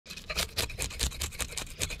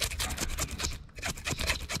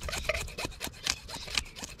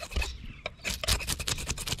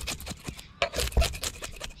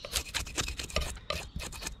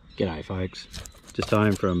G'day folks, just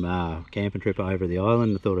home from camping trip over the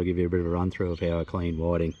island. I thought I'd give you a bit of a run through of how I clean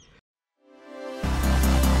whiting.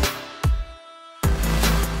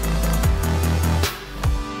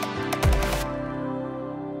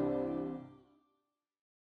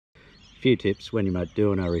 A few tips when you're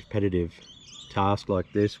doing a repetitive task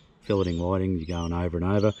like this, filleting whiting, you're going over and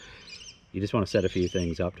over. You just want to set a few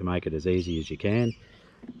things up to make it as easy as you can.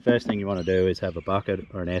 First thing you want to do is have a bucket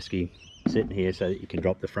or an esky sitting here so that you can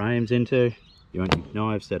drop the frames into. You want your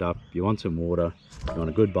knives set up, you want some water, you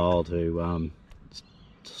want a good bowl to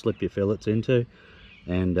slip your fillets into,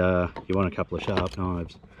 and you want a couple of sharp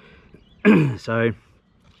knives. So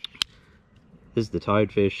this is the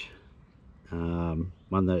Toadfish,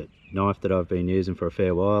 knife that I've been using for a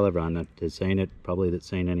fair while. Everyone that has seen it, probably that's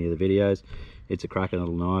seen any of the videos. It's a cracking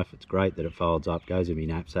little knife. It's great that it folds up, goes in my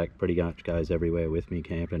knapsack, pretty much goes everywhere with me,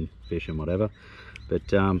 camping, fishing, whatever.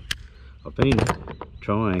 But I've been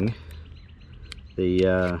trying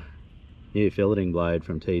the new filleting blade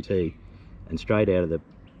from TT, and straight out of the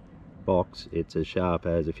box it's as sharp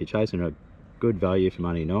as, if you're chasing a good value for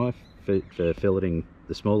money knife for filleting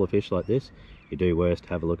the smaller fish like this, you do worst,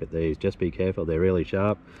 have a look at these. Just be careful, they're really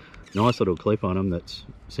sharp. Nice little clip on them that's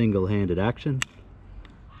single-handed action,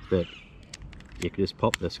 but you can just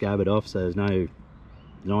pop the scabbard off so there's no, the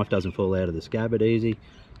knife doesn't fall out of the scabbard easy,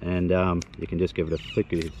 and you can just give it a flick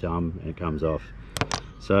with your thumb and it comes off.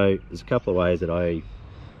 So there's a couple of ways that I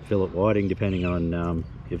fillet whiting, depending on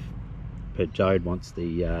if Jode wants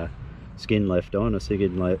the skin left on or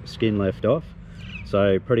skin left off.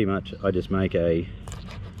 So pretty much I just make a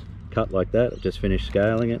cut like that. I've just finished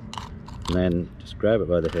scaling it, and then just grab it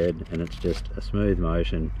by the head, and it's just a smooth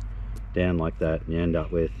motion down like that, and you end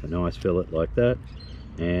up with a nice fillet like that.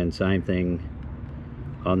 And same thing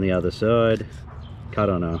on the other side, cut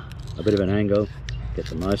on a bit of an angle, get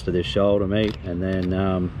the most of this shoulder meat, and then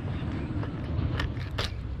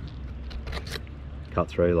cut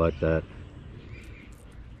through like that.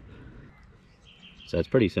 So it's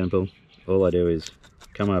pretty simple. All I do is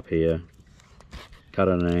come up here, cut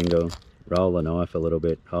on an angle, roll the knife a little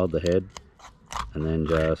bit, hold the head, and then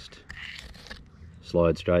just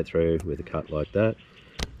slide straight through with a cut like that,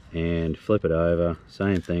 and flip it over,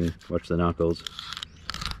 same thing, watch the knuckles,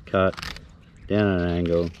 cut down at an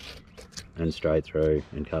angle and straight through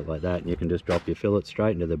and cut like that, and you can just drop your fillets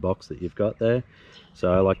straight into the box that you've got there.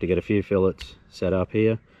 So I like to get a few fillets set up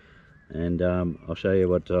here, and I'll show you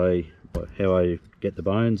how I get the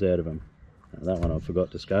bones out of them. That one I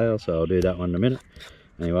forgot to scale, so I'll do that one in a minute.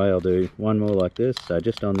 Anyway, I'll do one more like this, so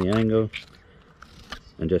just on the angle,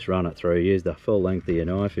 and just run it through. Use the full length of your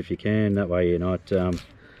knife if you can, that way you're not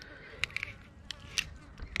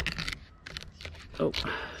oh,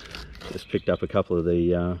 just picked up a couple of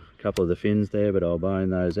the fins there, but I'll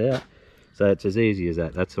bone those out. So it's as easy as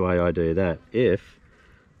that. That's the way I do that. If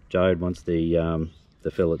Jode wants the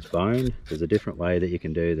fillets boned, there's a different way that you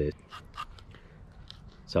can do this.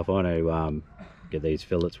 So if I want to get these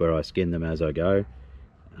fillets where I skin them as I go,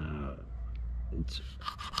 it's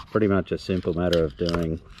pretty much a simple matter of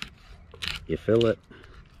doing your fillet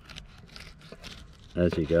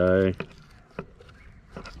as you go,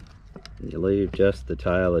 and you leave just the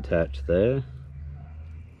tail attached there,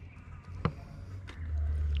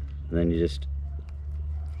 and then you just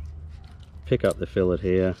pick up the fillet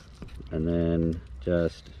here and then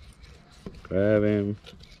just grab him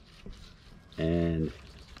and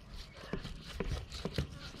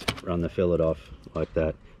run the fillet off like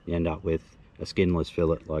that. You end up with a skinless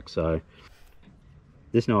fillet like so.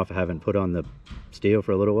 This knife I haven't put on the steel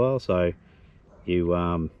for a little while, so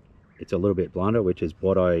you it's a little bit blunter, which is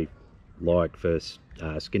what I like for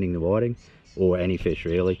skinning the whiting, or any fish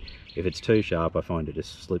really. If it's too sharp, I find it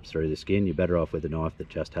just slips through the skin. You're better off with a knife that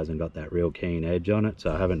just hasn't got that real keen edge on it.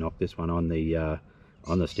 So I haven't knocked this one on the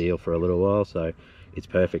steel for a little while, so it's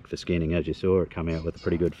perfect for skinning. As you saw, it come out with a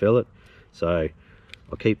pretty good fillet, so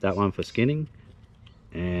I'll keep that one for skinning,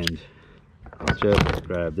 and I'll just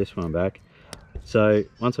grab this one back. So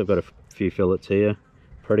once I've got a few fillets here,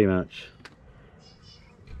 pretty much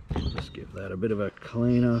just give that a bit of a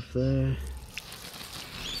clean off there.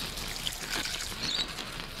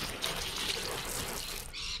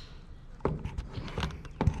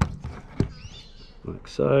 Like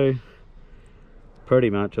so. Pretty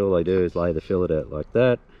much all I do is lay the fillet out like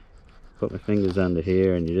that, put my fingers under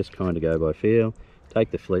here, and you just kind of go by feel.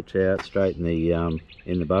 Take the flitch out, straight in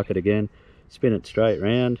the bucket again, spin it straight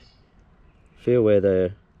round, feel where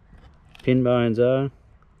the pin bones are,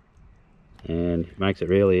 and it makes it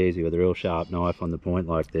really easy with a real sharp knife on the point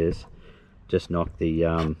like this. Just knock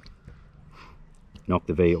the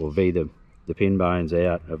pin bones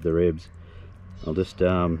out of the ribs, I'll just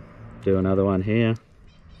do another one here.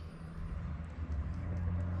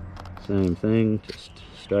 Same thing, just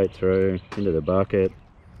straight through into the bucket.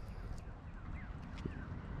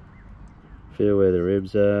 Feel where the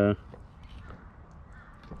ribs are.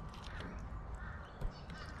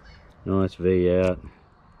 Nice V out,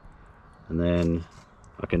 and then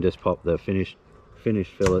I can just pop the finished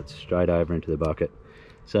fillets straight over into the bucket.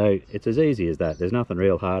 So it's as easy as that. There's nothing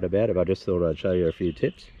real hard about it. I just thought I'd show you a few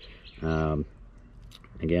tips.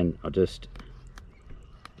 Again, I'll just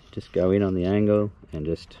go in on the angle and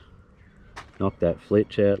just knock that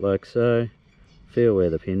flitch out like so. Feel where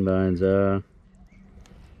the pin bones are,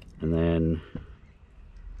 and then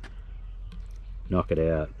knock it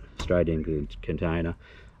out straight into the container.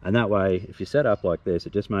 And that way, if you set up like this,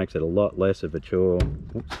 it just makes it a lot less of a chore.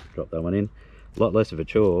 Oops, drop that one in. A lot less of a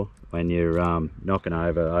chore when you're knocking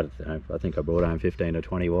over, I think I brought home 15 or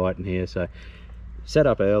 20 white in here. So set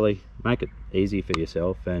up early, make it easy for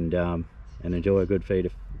yourself, and enjoy a good feed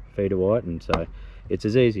of white. And so it's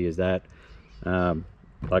as easy as that.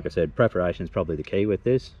 Like I said, preparation is probably the key with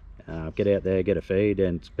this. Get out there, get a feed,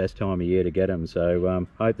 and it's best time of year to get them. So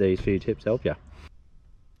hope these few tips help you.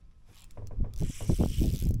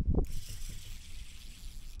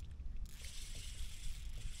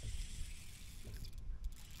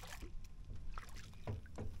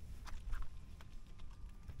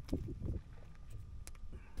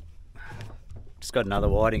 Just got another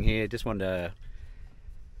whiting here. Just wanted to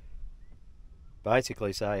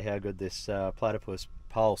basically say how good this Platypus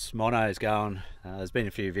Pulse mono is going. There's been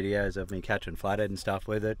a few videos of me catching flathead and stuff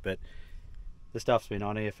with it, but the stuff's been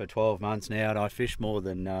on here for 12 months now, and I fish more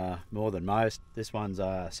than most. This one's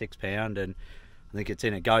 6 pound, and I think it's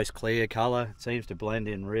in a ghost clear colour. It seems to blend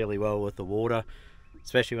in really well with the water,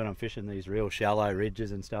 especially when I'm fishing these real shallow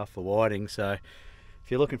ridges and stuff for whiting. So if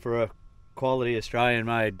you're looking for a quality Australian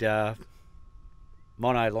made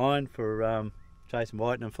mono line for chasing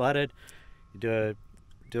whiting and flathead, you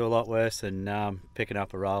do a lot worse than picking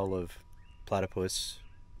up a roll of Platypus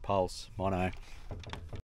Pulse mono.